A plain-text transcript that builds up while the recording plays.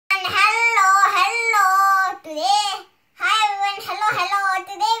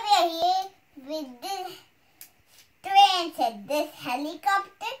said this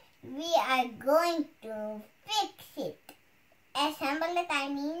helicopter, we are going to fix it. Assemble it, I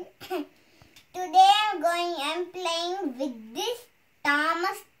mean. Today I'm playing with this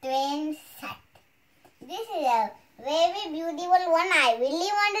Thomas train set. This is a very beautiful one. I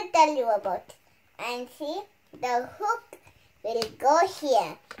really want to tell you about it. And see, the hook will go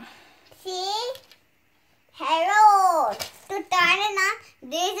here. See? Hello! To turn it on,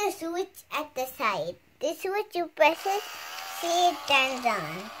 there is a switch at the side. This switch you press it, see it turns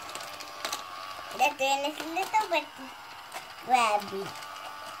on. The train is a little bit grabby.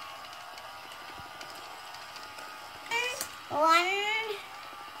 One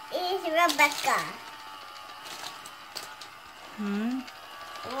is Rebecca.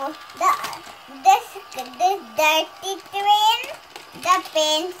 This dirty train, the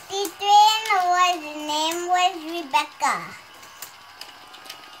fancy train, name was Rebecca.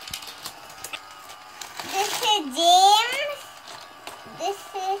 This is James. This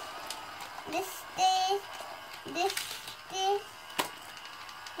is Miss.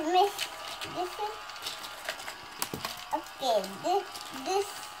 Okay. Wait.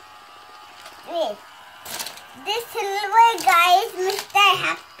 This silver guy is Mr.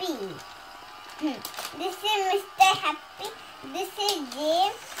 Happy. This is Mr. Happy. This is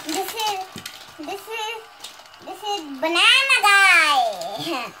James. This is Banana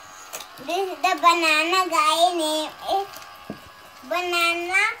Guy. The banana guy name is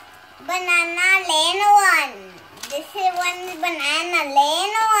Banana Lane 1. This is one Banana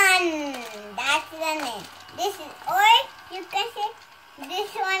Lane 1. That's the name. This is, or you can say this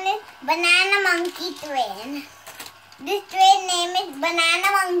one is Banana Monkey Train. This train name is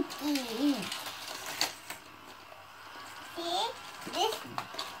Banana Monkey.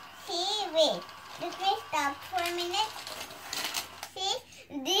 Wait. Let me stop for a minute. See,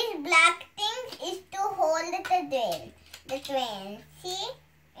 this black thing is to hold the train. See,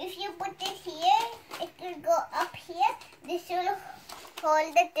 if you put it here, it will go up here. This will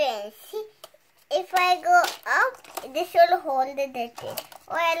hold the train. See, if I go up, this will hold the train.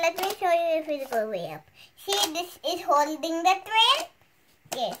 Alright, let me show you if it goes way up. See, this is holding the train.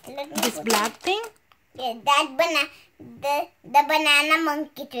 Yes, let me. This black thing? Yes, that the banana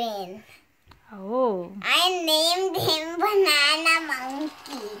monkey train. Oh. I named him Banana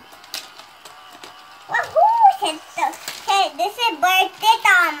Monkey. Woohoo! Hey, this is birthday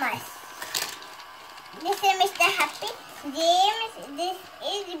Thomas. This is Mr. Happy. James, this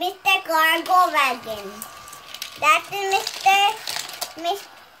is Mr. Cargo Wagon. That is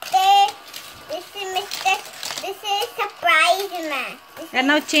this is Surprise Man. And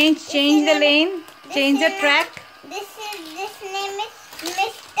now change the lane, change the track. This name is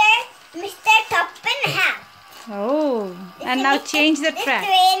Mr. Toppenhat. Oh, and now change the track. This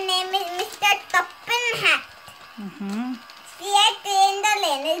train name is Mr. Toppenhat. See, I train the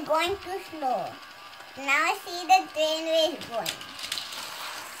lane is going too slow. Now see the train where is going.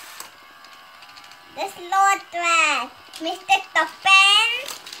 The slow track. Mr.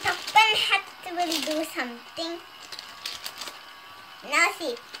 Toppenhat will do something. Now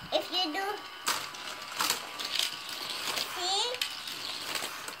see, if you do, see,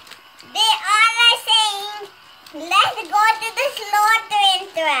 they all are saying, let's go to the slow train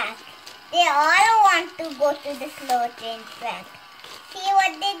track. They all want to go to the slow train track. See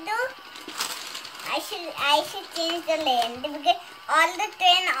what they do? I should change the lane because all the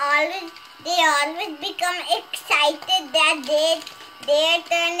train they always become excited that their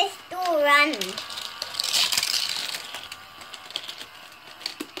turn is to run.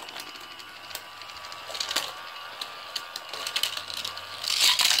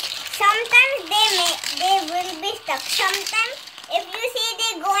 Sometimes they will be stuck. Sometimes if you see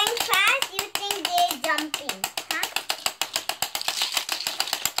they're going fast, you think they're jumping. Huh?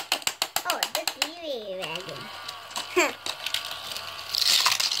 Oh, the TV wagon.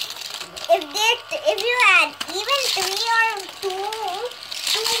 If you add even 3 or 2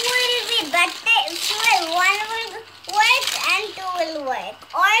 will be better. If you add 1 will work and 2 will work.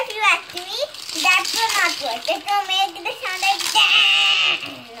 Or if you add 3, that will not work. It will make the sound like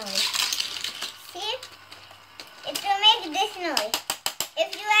noise. See? It will make this noise.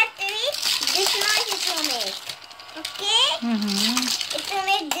 If you add 3, this noise it will make. Okay? It will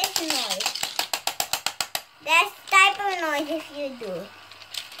make this noise. That's type of noise if you do.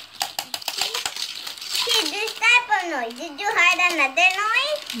 See this type of noise. Did you hear another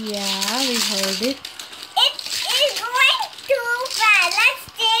noise? Yeah, we heard it. It is going too fast. Let's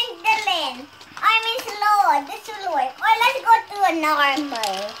change the lane. I mean slow. This will work. Or let's go to a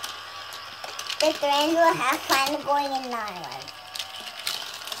normal. The train will have fun going in normal.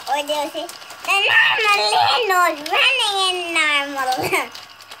 Or they'll say, normal lane was running in normal.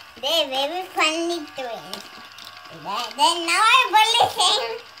 They're very funny twins. Then now our bully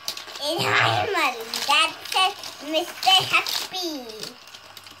saying is normal. That says Mr. Happy.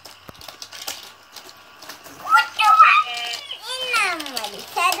 What the one in normal?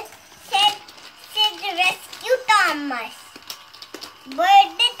 Said rescue Thomas.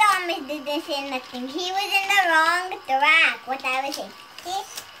 Birthday Thomas didn't say nothing. He was in the wrong track. What I was saying. See?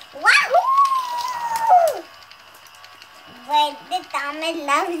 Wahoo! Birthday Thomas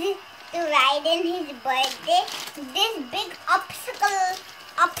loves to ride in his birthday this big obstacle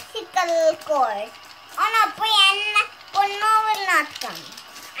course. Oh no, Punno will not come.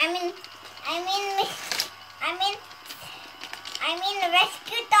 I mean,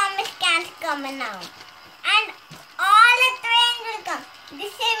 Rescue Thomas can't come now. And all the trains will come.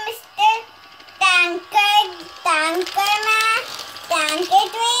 This is Mr. Tanker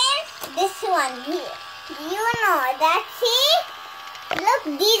train. This one here. You know that, see? Look,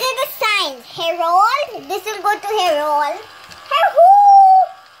 these are the signs. Herald. This will go to Herald. Hahoo!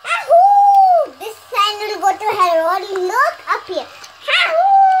 Hahoo! This sign will go to Herald. Look up here.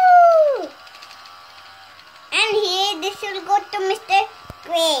 Hahoo! And here, this will go to Mr.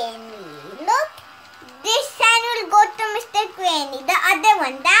 Craney. Look, this sign will go to Mr. Craney. The other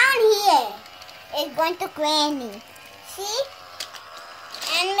one down here is going to Craney. See?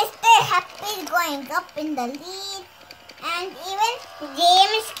 And Mr. Happy is going up in the lead. And even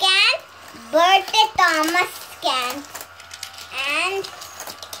James can, Birthday Thomas can.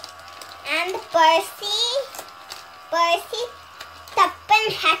 And Percy, Tuppen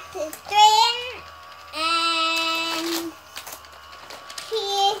hat train. And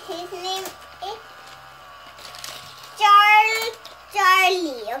his name is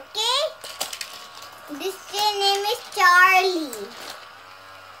Charlie, okay? This train name is Charlie.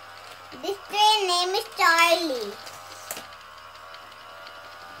 This train name is Charlie.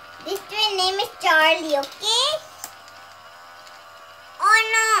 This train name is Charlie, okay? Oh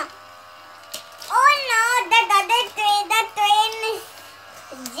no, that train is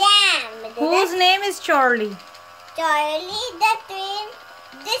jammed. Whose name is Charlie? Charlie, that train,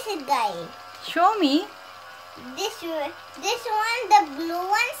 this guy. Show me. This one, the blue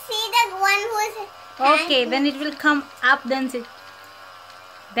one, see the one who is... Okay, then it will come up, then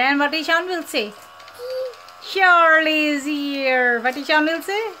what Ishan will say? Charlie is here. What Ishan will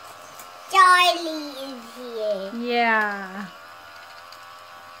say? Charlie is here. Yeah.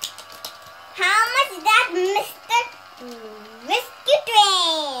 How much that Mr. Rescue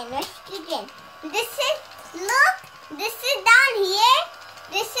train? This is down here.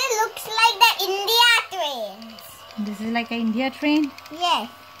 Looks like the India train. This is like an India train? Yes.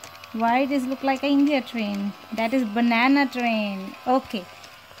 Why does look like an India train? That is banana train. Okay.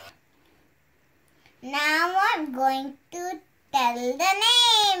 Now I'm going to tell the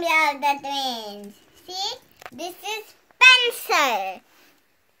names of the trains. See, this is Spencer.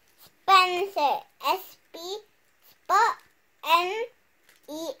 S-P,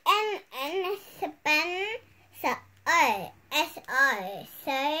 N-E-N-N, Spencer. S-R,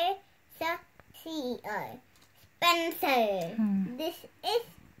 Sir, C-E-R. Spencer. This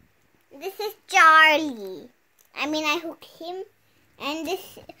is Charlie. I hook him. And the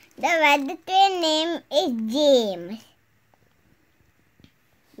red train name is James.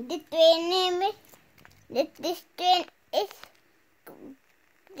 This train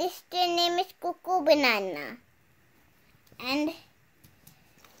name is Cuckoo Banana. And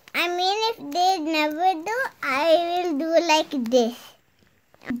if they never do, I will do like this.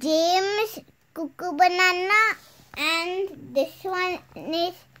 James, Cuckoo Banana, and this one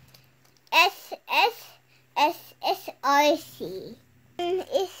is SSRC.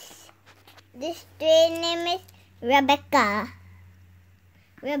 This train name is Rebecca,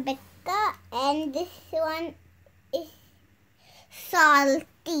 and this one is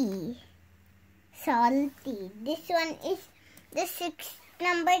Salty. This one is the 6th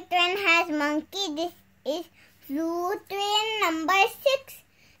number train has monkey. This is Zoo train number 6,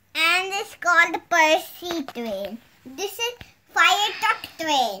 and it's called Percy train. This is Fire Truck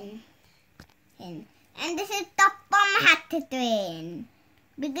train, and this is Topham Hat train.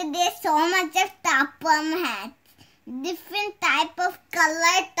 Because there's so much of Topham hats, different type of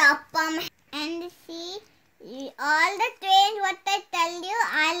color Topham hats. And see, all the trains, what I tell you,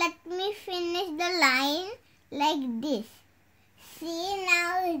 let me finish the line like this. See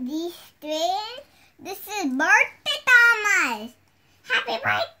now these trains, this is Birthday Thomas. Happy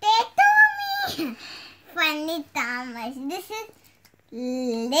birthday to me. Funny Thomas. This is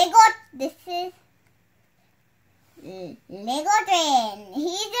Lego. This is Lego train.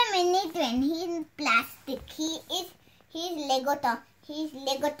 He's a tiny train. He's plastic. He's Lego Tom. He's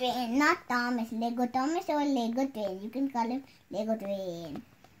Lego train, not Thomas. Lego Thomas or Lego train. You can call him Lego train.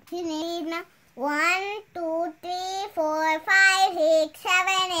 His name is now 1, 2, 3, 4, 5, 6,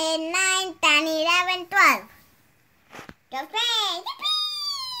 7, 8, 9, 10, 11, 12. 12 trains.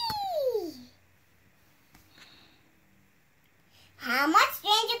 Yippee! How much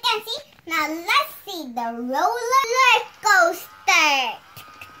trains you can see? Now let's see the roller coaster.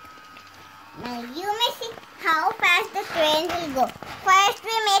 Now you may see how fast the train will go. First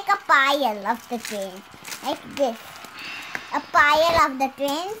we make a pile of the train, like this. A pile of the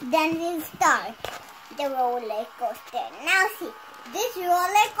trains, then we'll start the roller coaster. Now see, this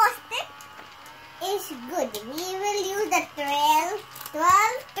roller coaster is good. We will use the 12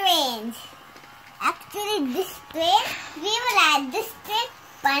 trains. Actually this train, we will add this train,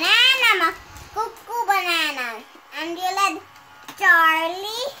 banana, cuckoo banana. And you'll add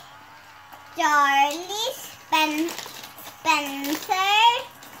Charlie, Spencer,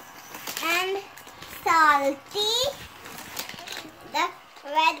 and Salty. The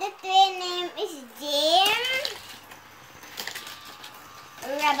red train name is James,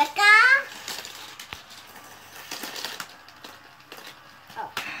 Rebecca,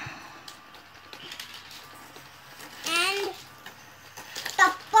 and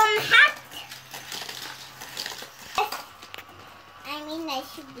Topham Hat. I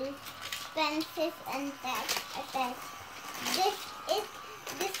should do Spencer's and that. This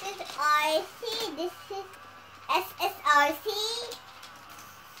is RC. This is SSRC.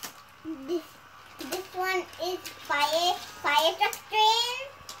 This one is fire truck train.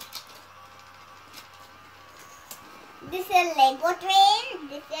 This is Lego train.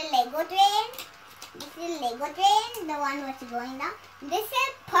 This is Lego train. This is Lego train. The one which is going down. This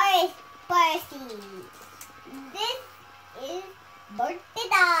is Percy. This is birthday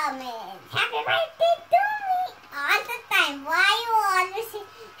Thomas. Happy birthday to me all the time. Why you always say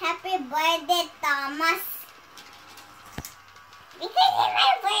happy birthday Thomas?